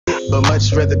but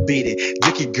much rather beat it.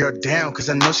 Dick your girl down, cause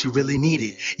I know she really need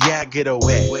it. Yeah, I get her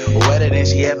wet, wetter than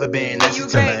she ever been. Now she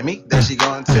telling me that she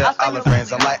gonna tell all her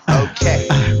friends. I'm like, okay,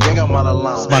 bring them all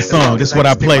along. It's my song. This is what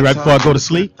I play right before I go to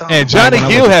sleep. And Johnny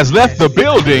Gill has left the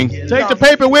building. Take the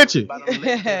paper with you.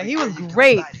 He was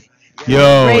great.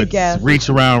 Yo, Great it's guest. Reach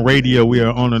Around Radio. We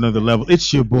are on another level.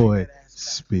 It's your boy,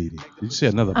 Speedy. Did you say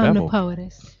another I'm the bevel?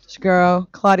 poetess. Girl,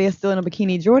 Claudia still in a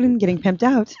bikini Jordan getting pimped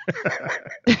out.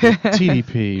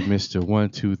 TDP, Mr.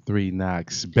 123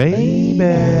 Knox, baby.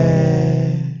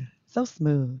 So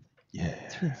smooth. Yeah.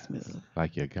 It's really smooth.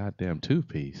 Like your goddamn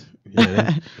two-piece.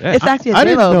 Yeah. It's actually a I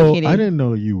didn't J-Lo know. bikini. I didn't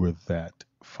know you were that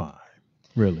fine.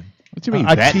 Really. What you mean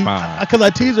that fine? Because I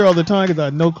tease her all the time because I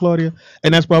know Claudia,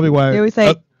 and that's probably why They always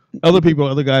say- other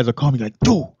guys are calling me like,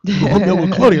 dude, you hook me up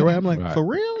with Claudia, right? I'm like, Right. for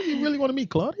real? You really want to meet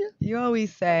Claudia? You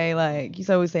always say I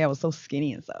was so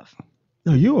skinny and stuff.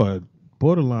 No, you are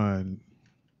borderline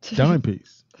dime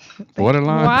piece.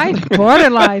 Borderline? Why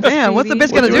borderline? Damn, what's the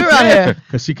Speedy? bitch gonna do around here?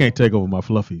 Because she can't take over my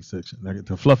fluffy section. Like,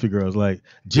 the fluffy girls, like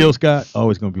Jill Scott,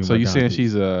 always gonna be. So my you dime saying piece.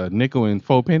 she's a nickel and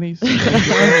 4 pennies?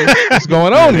 What's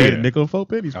going on Yeah, here? nickel and 4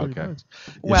 pennies. Pretty Okay. much.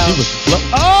 Yeah, Well- she was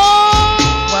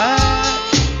What?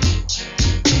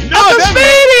 Uncle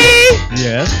Speedy!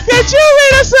 yes. Could you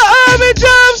read us an Urban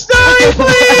Dumb story,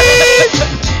 please?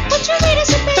 Would you read us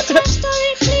a bedtime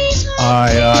story, please? All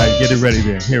right, get it ready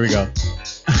then. Here we go.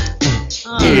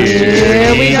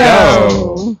 Here we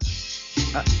go.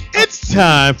 It's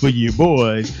time for you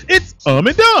boys. It's and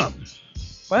Dumb.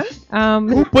 What?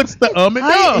 Who puts the and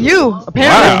Dumb? You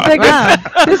apparently. Wow.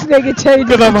 This nigga changed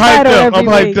Because I'm hyped up. I'm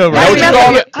hyped up. How do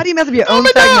Right? you mess up your own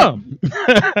and segment? Dumb.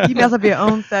 You mess up your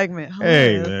own segment.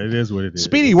 Hey, Hilarious. man, it is what it is.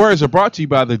 Speedy words are brought to you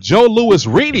by the Joe Louis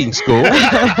Reading School.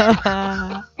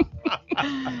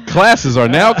 Classes are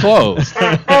now closed.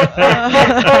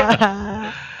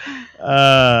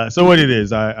 So what it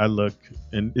is, I look,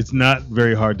 and it's not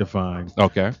very hard to find.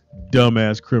 Okay.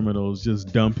 Dumbass criminals,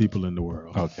 just dumb people in the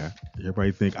world. Okay.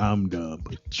 Everybody think I'm dumb,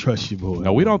 but trust you, boy.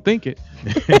 No, we don't think it.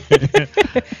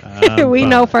 We I'm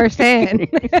know fine. firsthand.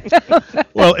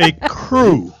 Well, a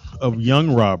crew of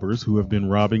young robbers who have been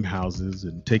robbing houses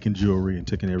and taking jewelry and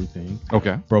taking everything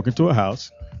Okay. broke into a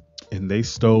house, and they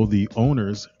stole the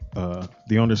owner's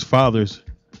father's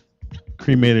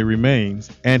cremated remains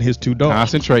and his 2 dogs.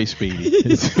 Concentrate, Speedy.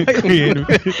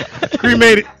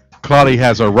 cremated. Claudia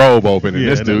has her robe open, and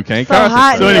Yeah, this I know. dude can't So hot. So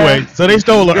concentrate. anyway, so they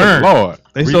stole the Good urn. Lord.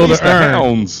 They stole Release the urn.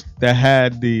 hounds. That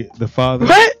had the father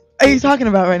What are you talking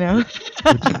about right now? with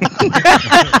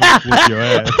your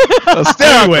ass.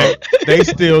 Hysterical. Anyway, they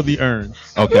steal the urn.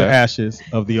 Okay. The ashes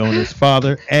of the owner's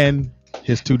father and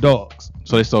his 2 dogs.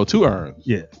 So they stole 2 urns.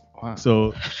 Yeah. Wow.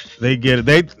 So they get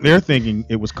it. They're thinking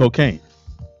it was cocaine.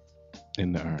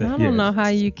 In the urn. I don't know how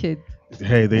you could.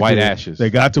 Hey, they White did. ashes. They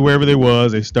got to wherever they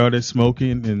was. They started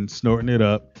smoking and snorting it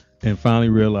up, and finally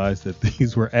realized that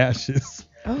these were ashes.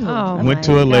 Oh, Went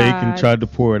to a lake and God. tried to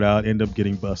pour it out. Ended up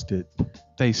getting busted.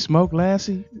 They smoke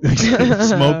Lassie?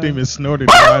 Smoked him and snorted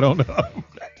it right on up.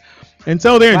 And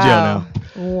so they're in jail Wow.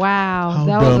 now. Wow. How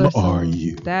that dumb was are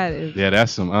you? That is. Yeah,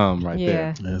 that's some right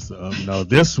Yeah. there. Yes, no,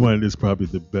 this one is probably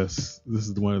the best. This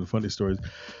is one of the funniest stories.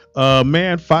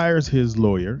 Man fires his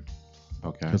lawyer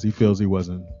Okay. because he feels he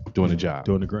wasn't Doing the job.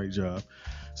 doing a great job.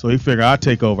 So he figured, I'll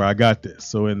take over. I got this.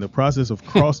 So in the process of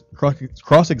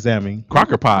cross-examining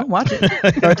Crocker pot. Watch it.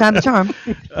 Third time the charm.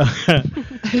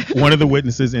 one of the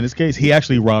witnesses in his case, he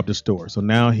actually robbed a store. So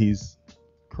now he's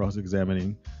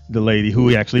cross-examining the lady who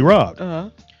he actually robbed.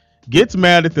 Gets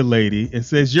mad at the lady and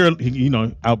says,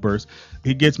 outbursts.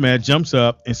 He gets mad, jumps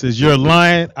up and says, "You're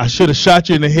lying. I should have shot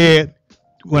you in the head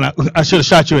when I should have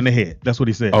shot you in the head." That's what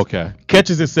he says. Okay.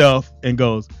 Catches himself and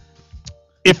goes,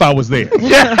 "If I was there."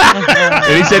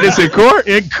 And he said this in court?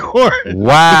 In court.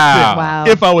 Wow. Wow.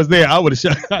 If I was there, I would have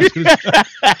shot.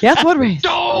 Guess what, Ray?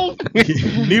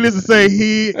 Needless to say,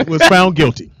 he was found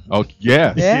guilty. Oh,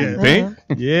 yeah. Yeah. You think?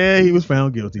 Yeah, he was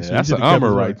found guilty. Yeah, So he that's should an have kept Hummer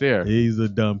his right word. there. He's a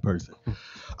dumb person.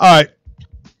 All right.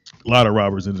 A lot of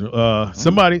robbers in there.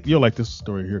 Somebody, you'll like this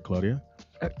story here, Claudia.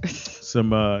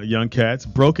 Some young cats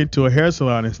broke into a hair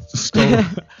salon and stole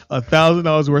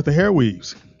 $1,000 worth of hair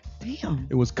weaves. Damn.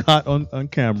 It was caught on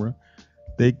camera.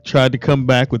 They tried to come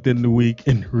back within the week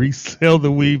and resell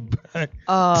the weave back.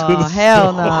 Oh, to the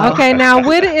hell store. no. Okay, now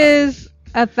what is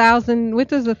 $1,000? What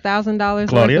does $1,000 worth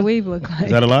Claudia? of weave look like?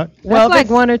 Is that a lot? Well, That's like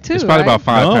if 1 or 2. It's probably right? about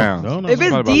 5 No, pounds. no, no. If Probably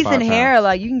it's about decent 5 hair, pounds.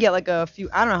 like you can get like a few.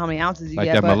 I don't know how many ounces you Like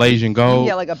get. that but Malaysian You gold. can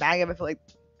get like a bag of it for like.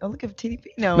 Oh, look at TDP.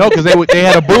 No. No, because they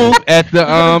had a booth at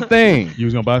the thing. You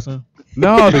was gonna buy some?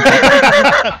 No, No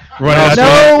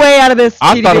way out of this.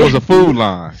 I thought it was TDD. a food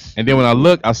line, and then when I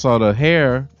looked, I saw the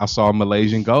hair. I saw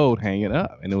Malaysian gold hanging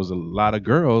up, and there was a lot of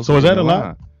girls. So is that in a the lot?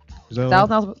 line. Is that a lot?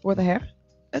 $1,000 worth of hair.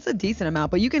 That's a decent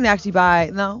amount, but you can actually buy.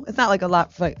 No, it's not like a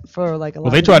lot for like a lot.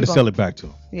 Well, they of tried to people. sell it back to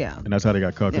him, Yeah. and that's how they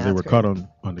got caught because Yeah, they were that's caught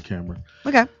on the camera.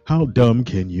 Okay. How dumb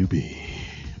can you be?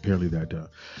 Apparently that dumb.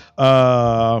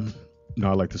 No,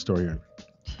 I like the story here.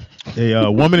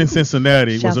 A woman in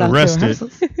Cincinnati was Shout out to arrested.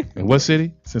 rehearsals. In what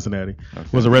city? Cincinnati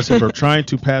was arrested for trying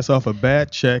to pass off a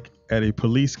bad check at a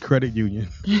police credit union.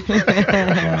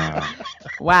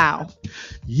 Wow.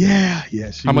 Yeah.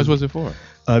 How much was it for?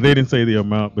 They didn't say the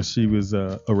amount, but she was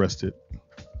arrested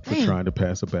for Damn. trying to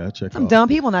pass a bad check Some off. dumb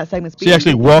people in that segment. She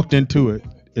actually walked into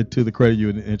the credit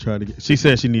union and tried to get. She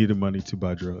said she needed money to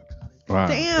buy drugs. Wow.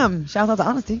 Damn. Shout out to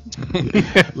honesty.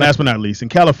 Last but not least, in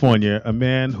California, a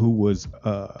man who was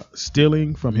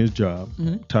stealing from his job,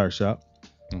 tire shop.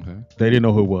 Okay. They didn't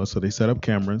know who it was, so they set up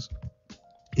cameras.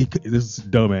 This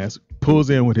dumbass pulls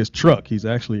in with his truck. He's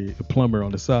actually a plumber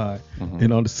on the side,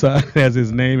 and on the side has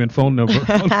his name and phone number.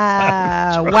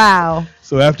 Wow.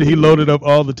 So after he loaded up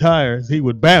all the tires, he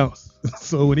would bounce.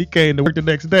 So when he came to work the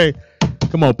next day,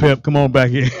 come on, pimp, come on back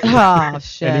in. Oh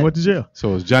shit. And he went to jail. So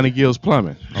it was Johnny Gill's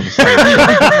Plumbing on the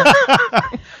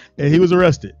side. And he was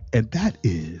arrested. And that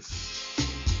is.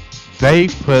 They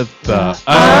put the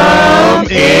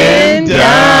in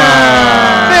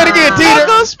down. Say it again, Tina.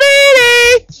 Uncle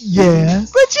Speedy,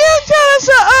 Yes. would you tell us a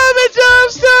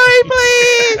jump story,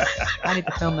 please? I need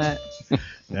to film that.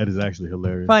 That is actually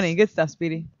hilarious. Funny. Good stuff,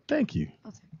 Speedy. Thank you.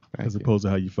 Thank As you. opposed to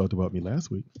how you felt about me last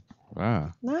week.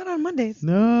 Wow. Not on Mondays.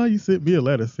 No, you sent me a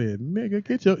letter saying, nigga,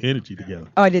 get your energy together.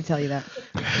 Oh, I did tell you that.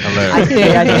 Hilarious. I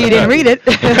see you didn't read it.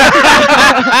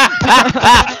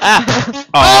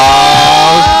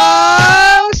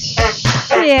 Oh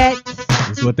shit!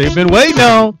 That's what they've been waiting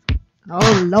on.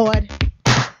 Oh Lord!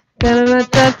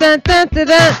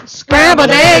 Dun-dun-dun-dun-dun-dun-dun. Scrambled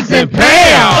eggs and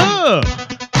Bam!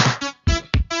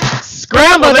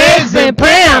 scrambled eggs and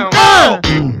Pam.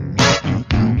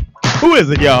 Who is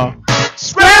it, y'all?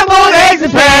 Scrambled eggs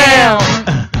and Pam.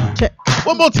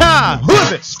 One more time. Who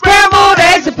is it? Scrambled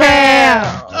eggs and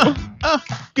Pam.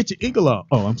 Get your eagle on.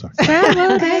 Oh, I'm sorry.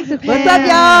 Scrambled eggs and Pam. What's up,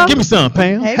 y'all? Give me some,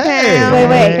 Pam. Hey, Pam.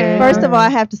 Wait. Okay. First of all, I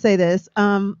have to say this.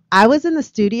 I was in the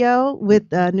studio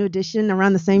with New Edition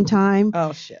around the same time.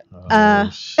 Oh shit.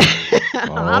 Shit.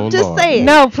 I'm Oh, just Lord. saying.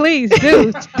 No, please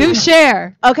do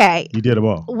share. Okay. You did them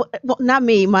all. Well, not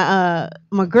me. My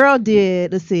girl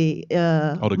did. Let's see.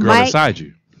 Oh, the girl Mike, inside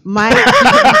you. Mike.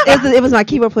 it was my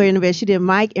keyboard player in the bed. She did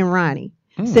Mike and Ronnie.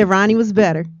 Said Ronnie was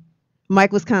better.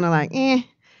 Mike was kind of like, eh.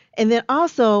 And then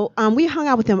also, we hung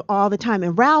out with him all the time.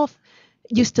 And Ralph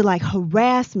used to like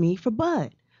harass me for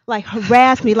Bud. Like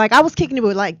harass me. Like I was kicking it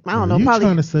with like, I don't know, you probably.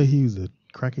 trying to say he was a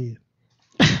crackhead?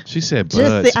 She said Just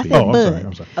Bud. say- I Speed. said Oh, Bud.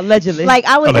 I'm sorry. Allegedly. Like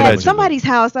I was Allegedly. at somebody's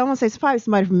house. I want to say it's probably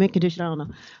somebody from Mint Condition. I don't know.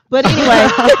 But anyway,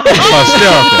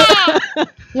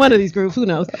 Hysterical. one of these groups, who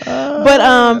knows?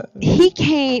 But he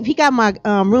came. He got my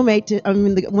roommate,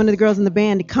 one of the girls in the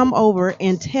band, to come over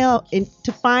and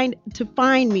to find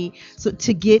me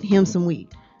to get him some weed.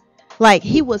 Like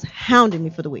he was hounding me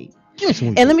for the weed. Give me some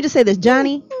weed. And let me just say this: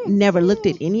 Johnny never looked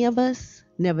at any of us.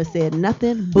 Never said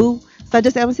nothing. Boo. So I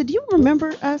just asked him, I said, do you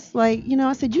remember us? Like,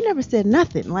 I said, you never said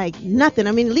nothing. Like, nothing.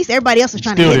 I mean, at least everybody else was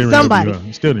trying to hit somebody.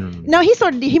 You still didn't remember. No, he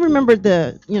remembered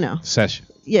the, Session.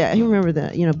 yeah, he remembered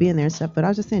the, being there and stuff. But I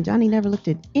was just saying, Johnny never looked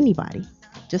at anybody.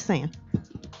 Just saying.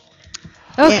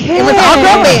 Okay. And it was all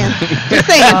girl band. Just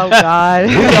saying. Oh God.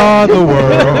 We are the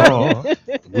world.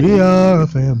 We are a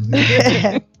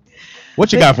family.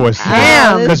 What you got for us?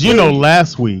 Damn. Because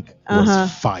last week was Uh-huh.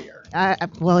 fire.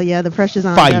 Well, yeah, the pressure's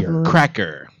on. Fire. Definitely.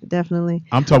 Cracker. Definitely.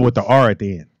 I'm talking with the R at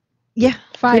the end. Yeah.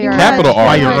 Fire. pretty much. Capital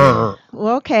R. Fire.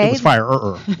 Well, It okay. was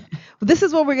fire. This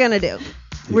is what we're going to do.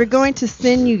 We're going to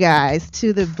send you guys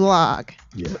to the blog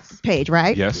Yes. page,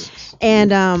 right? Yes.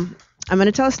 And I'm going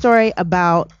to tell a story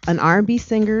about an R&B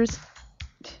singer's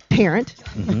parent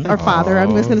or father.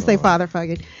 I'm just going to say father, fuck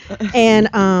it.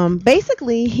 And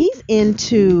basically, he's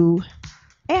into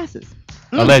asses.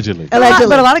 Allegedly. Allegedly.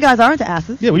 But a lot of guys aren't into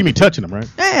asses. Yeah, we mean touching them, right?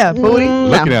 Yeah, booty.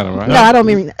 Looking at him, right? No, I don't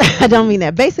mean I don't mean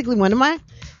that. Basically, one of my,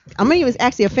 it was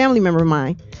actually a family member of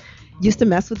mine, used to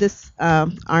mess with this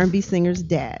R&B singer's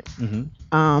dad.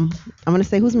 I'm gonna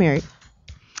say who's married.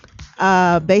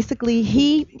 Basically,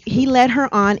 he led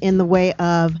her on in the way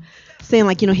of saying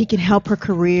like, he can help her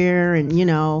career and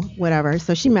whatever.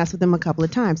 So she messed with him a couple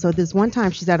of times. So this one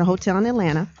time she's at a hotel in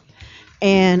Atlanta,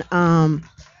 and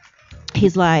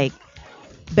he's like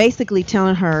basically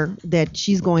telling her that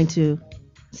she's going to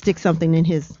stick something in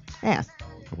his ass.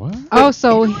 What? Oh,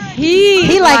 so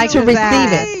he likes to receive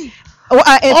that. it.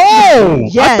 I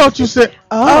yes. thought you said.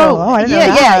 I didn't know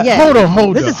that. yeah. Hold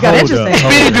on. This has got interesting.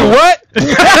 Speedy do what?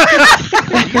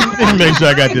 Let me make sure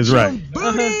I got this right.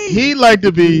 He liked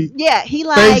to be Yeah, he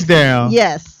likes face down.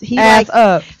 Yes, he Ass likes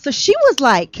up. So she was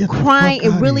like Get the crying fuck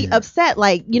and outta really here. upset.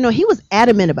 Like, he was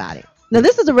adamant about it. Now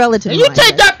this is a relative. You of mine,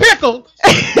 take that pickle.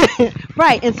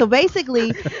 right. And so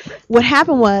basically, what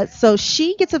happened was, so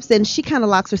she gets upset and she kind of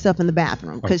locks herself in the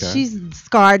bathroom because Okay. she's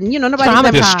scarred and nobody's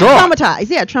Traumatized. Distraught. traumatized.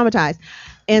 Yeah, traumatized.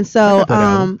 And so that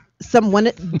album.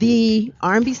 the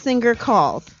R&B singer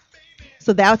calls,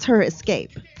 so that's her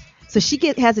escape. So she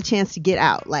has a chance to get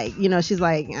out. Like, she's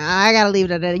like, I gotta leave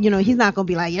it. He's not gonna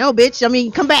be like, yo, bitch. I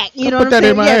mean, come back. You know put what that I'm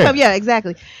saying? in my Yeah, head. yeah,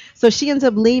 exactly. So she ends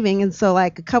up leaving, and so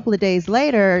like a couple of days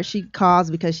later, she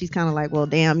calls because she's kind of like, well,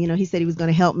 damn, he said he was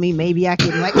gonna help me. Maybe I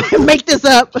can like make this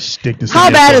up. Stick this. How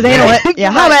in bad your is anal? neck.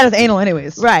 Yeah, how bad is anal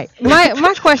anyways? Right.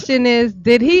 My question is,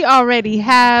 did he already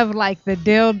have like the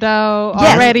dildo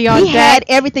Yes, already on he deck? had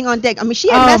everything on deck. I mean, she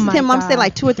had Oh messaged my him. I'm saying God.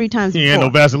 like 2 or 3 times. He ain't no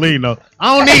before. Vaseline though.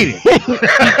 I don't need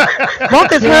it. Won't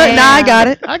this hurt? Nah, I got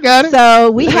it. I got it. So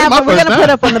we're This ain't my gonna first put time.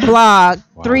 up on the blog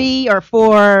Wow. 3 or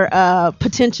 4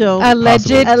 potential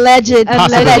Alleged. alleged, Alleged.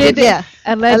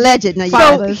 alleged. No, So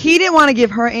Fathers. he didn't want to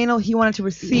give her anal. He wanted to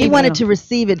receive. he wanted anal. to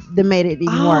receive it. That made it even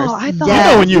Oh, worse. I thought- You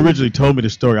know, when you originally told me the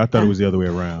story, I thought it was the other way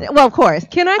around. Well, of course.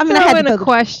 Can I mean, I throw had to in throw a the-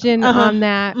 question Uh-huh. on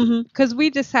that? Mhm. Because we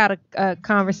just had a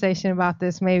conversation about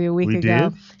this maybe a week We ago.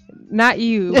 did? Not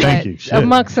you, Thank but you. Shit.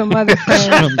 amongst some other friends.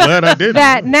 I'm glad I did.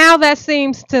 That now that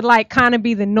seems to like kind of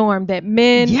be the norm, that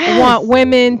men Yes. want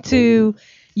women to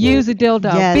use a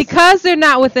dildo Yes. because they're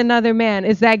not with another man.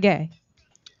 Is that gay?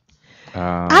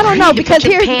 I don't know because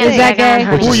here's the Is thing. that gay?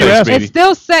 Who you Say, asking? Speedy? It's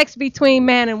still sex between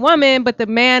man and woman, but the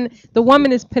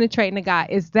woman is penetrating the guy.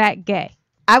 Is that gay?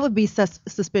 I would be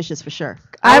suspicious for sure.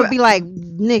 I would be like,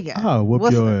 nigga. Oh, whoop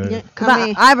what's- your ass. yeah, 'Cause I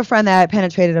mean, I have a friend that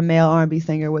penetrated a male R&B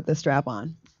singer with a strap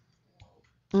on,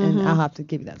 and mhm. I'll have to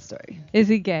give you that story. Is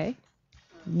he gay?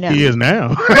 No, He is now.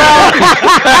 he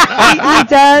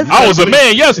does. I was a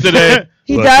man yesterday.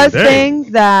 He But does today-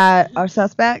 things that are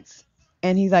suspects,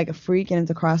 and he's like a freak and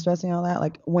into cross dressing and all that.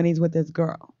 Like when he's with his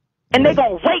girl, And they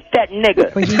gonna rape that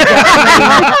nigga. but he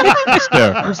definitely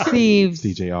Steph. receives.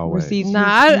 DJ always. Receives. Nah,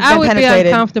 he's I been would be penetrated.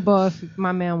 uncomfortable if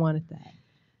my man wanted that.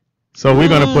 So we're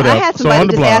gonna put I up. had So somebody on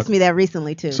the just blog. ask me that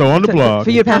recently too. So on the blog,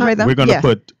 For you to penetrate them? we're gonna Yeah.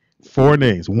 put 4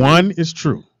 names. One is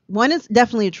true. One is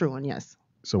definitely a true one. Yes.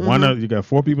 So one of you got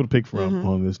 4 people to pick from Mhm.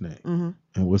 on this name, hmm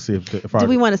and we'll see if Do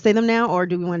we want to say them now, or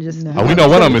do we want to just? No. Oh, we know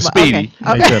one of them is Speedy.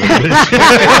 Okay.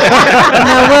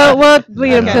 No, we'll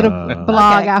lead him to the Uh,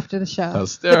 blog Okay. after the show.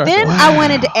 Hysterical. Then I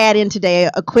wanted to add in today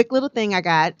a quick little thing I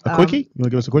got. a quickie. You want to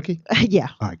give us a quickie? Yeah.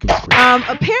 All right, give us a quickie.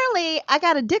 Apparently, I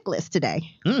got a dick list today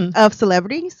Mm. of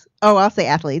celebrities. Oh, I'll say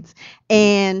athletes,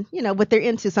 and what they're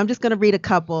into. So I'm just gonna read a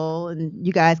couple, and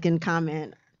you guys can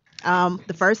comment.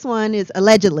 The first one is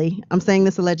allegedly. I'm saying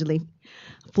this allegedly.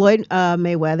 Floyd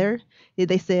Mayweather.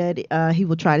 They said he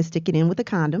will try to stick it in with a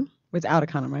condom. Without a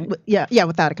condom, right? Yeah,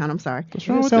 without a condom. Sorry. What's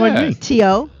wrong with Sound like that? me.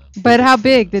 T.O. But how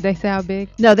big? Did they say how big?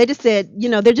 No, they just said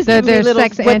they're just Their giving me little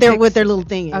sex what their antics. little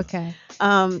thing is. Okay.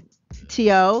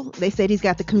 T.O. They said he's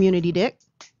got the community dick.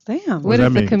 Damn. What that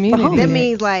is the mean? community? That Oh.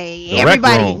 means like rec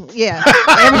everybody. room. Yeah,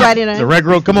 everybody. The rec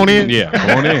room, come on in. Yeah,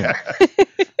 come on in.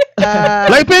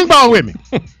 Play ping pong with me.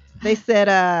 They said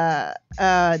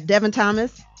Devin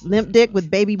Thomas, limp dick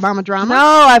with baby mama drama. No,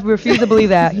 I refuse to believe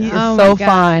that. He is Oh so my God.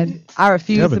 fine. I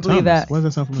refuse Devin to believe Thomas. that. Why does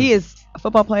that sound familiar? He is a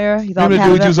football player. He's all Remember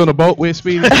the dude you was Canada. on the boat with,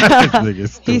 Speedy? This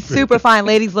nigga's He's stupid. super fine.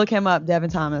 Ladies, look him up. Devin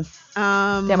Thomas.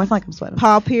 Damn, I feel like I'm sweating.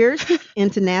 Paul Pierce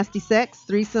into nasty sex,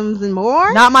 threesomes, and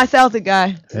more. Not my Celtic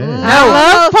guy. Yeah. I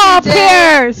love Paul CJ.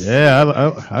 Pierce.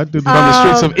 Yeah, I do. From the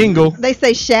streets of Ingle. They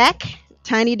say Shaq,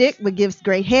 tiny dick but gives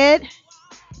great head.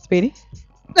 Speedy.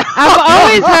 I've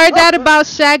always heard that about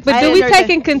Shaq, but I do didn't we know take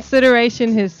that. in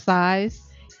consideration his size?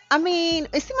 I mean,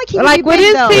 it seemed like he Like, would would be big,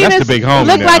 his though. That's penis the big homie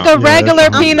look now. like a Yeah, regular that's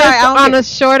the homie. penis I'm sorry, I don't on get- a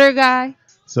shorter guy?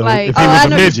 So Like- if he Oh, was I a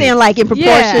know you're midget, saying like in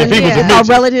proportion, If he was a all midget.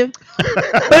 relative.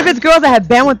 But if it's girls that have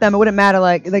been with them, it wouldn't matter.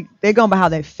 Like they're going by how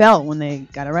they felt when they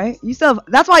got it, right? You still.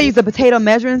 That's why I use the potato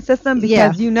measuring system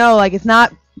because Yeah. like it's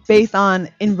not based on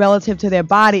in relative to their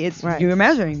body. It's Right. you're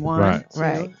measuring one, Right. two,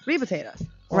 Right. 3 potatoes,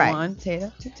 or Right. 1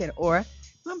 potato, 2 potato, or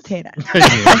 1 potato.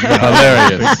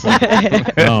 Hilarious. I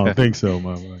don't think so,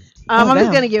 my boy. I'm damn.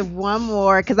 just gonna give one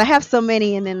more because I have so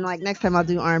many, and then like next time I'll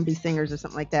do R&B singers or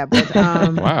something like that. But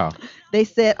Wow. they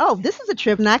said, "Oh, this is a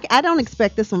trip." And I don't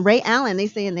expect this one. Ray Allen. They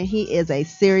saying that he is a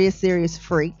serious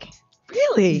freak.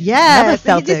 Really? Yeah, Another it just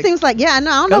Celtic. seems like I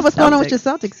don't know Go what's going on with your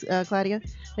Celtics. Celtics, Claudia.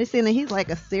 They saying that he's like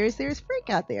a serious freak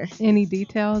out there. Any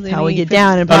details? How we Any get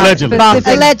down in Allegedly.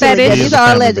 specific Allegedly, fetish? yeah, He is these a are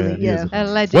family allegedly, man. He is yeah. a-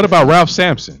 Allegedly. What about Ralph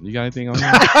Sampson? You got anything on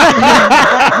that?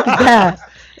 that.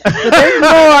 But there's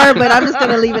more, but I'm just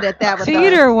gonna leave it at that. With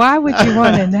Peter? Why would you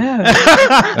want to know?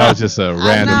 That was just a I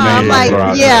random know, name. I'm like,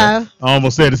 bro. yeah. I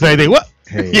almost said the same thing. What?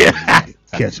 Hey,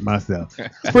 catch myself.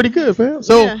 It's pretty good, fam.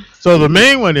 So, Yeah. so the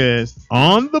main one is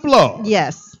on the blog.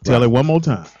 Yes. Tell it one more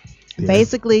time. This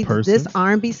Basically, person, this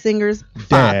R&B singer's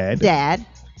dad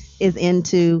is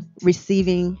into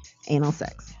receiving anal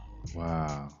sex.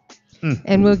 Wow.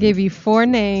 And we'll give you 4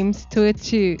 names to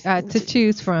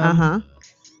choose from.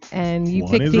 And you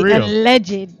One pick is the real.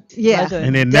 alleged. Yeah.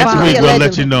 And then next Definitely week we'll let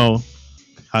allegedly. you know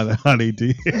how they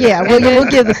did. Yeah, we'll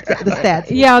give the stats.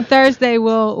 Yeah, on Thursday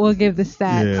we'll give the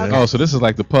stats. Yeah. Oh, so this is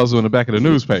like the puzzle in the back of the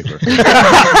newspaper.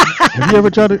 Have you ever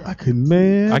tried to? I could,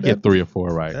 man. I get 3 or 4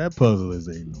 right. that puzzle is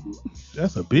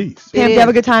that's a beast. Pam, did you have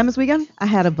a good time this weekend? I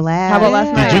had a blast. How about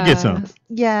last night? Did you get some?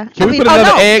 Yeah. Can we put oh, another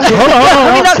no. egg? Hold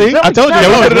on. See, I told you. Can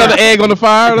we that put another egg on the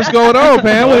fire? Let's go on,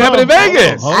 Pam. What happened in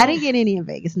Vegas? Hold on. I didn't get any in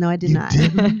Vegas. No, I did not.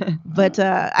 But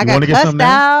I You got wanna get cussed some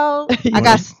now? out. I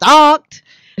got stalked.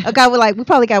 I got we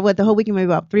probably got the whole weekend, maybe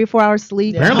about 3 or 4 hours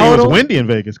sleep. Apparently it total. was windy in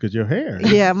Vegas because your hair.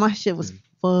 Yeah, my shit was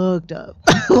fucked up.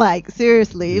 Like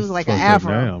seriously, it was like an Fucked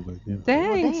up afro. now, but, yeah.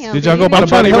 Thanks. Damn, Did y'all go baby. by the I'm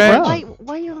trying bunny to help her ranch? out.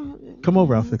 Why you? Come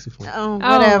over, I'll fix it for you. Oh, Oh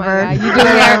my whatever. God. You do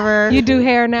hair. You do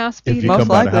hair now, If Speedy. you Most come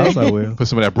by the likely. house, I will. Put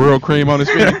some of that Brio cream on his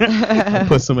feet. I'll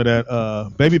put some of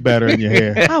that baby batter in your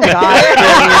hair. Oh God.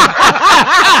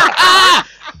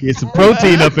 Get some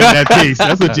protein up in that piece.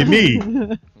 That's what you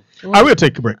need. I will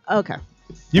take a break. Okay.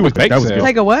 You was baked. That was Sal. good.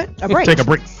 Take a what? A break. Take a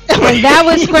break. And that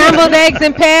was Scrambled Eggs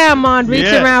and Pam on Reach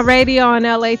Yes. Around Radio on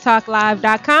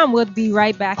LATalkLive.com. We'll be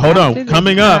right back. Hold after on. this.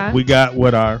 Coming up, we got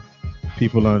what our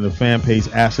people on the fan page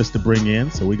asked us to bring in.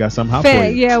 So we got something hot for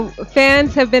you. Yeah,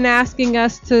 fans have been asking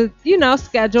us to,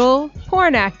 schedule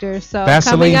porn actors. So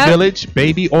Vaseline Village,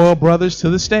 Baby Oil Brothers to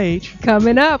the stage.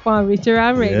 coming up on Reach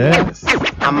Around Radio. Yes.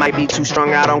 I might be too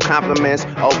strung out on compliments,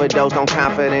 overdosed on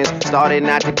confidence. Started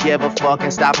not to give a fuck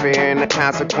and stop fearing the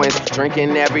consequence.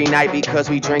 Drinking every night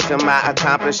because we drink to my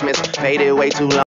accomplishments. Faded way too long.